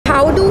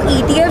how do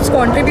ETFs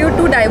contribute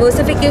to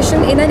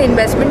diversification in an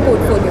investment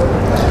portfolio?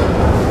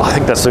 I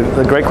think that's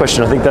a great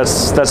question. I think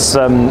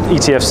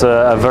ETFs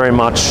are very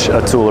much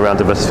a tool around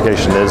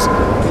diversification. There's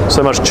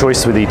so much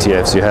choice with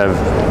ETFs. You have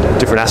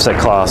different asset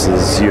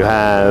classes. You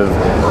have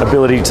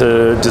ability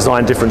to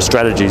design different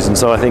strategies. And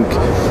so I think,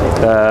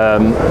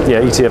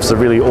 ETFs are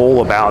really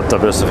all about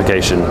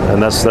diversification,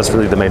 and that's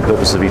really the main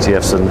purpose of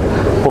ETFs. And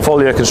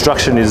portfolio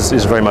construction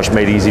is very much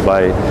made easy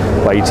by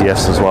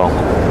ETFs as well.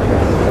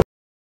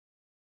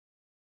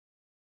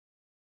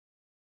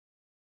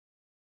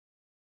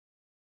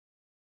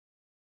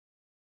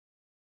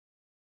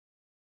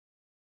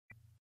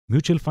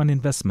 Mutual fund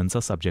investments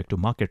are subject to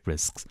market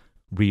risks.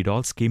 Read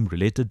all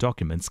scheme-related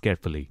documents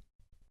carefully.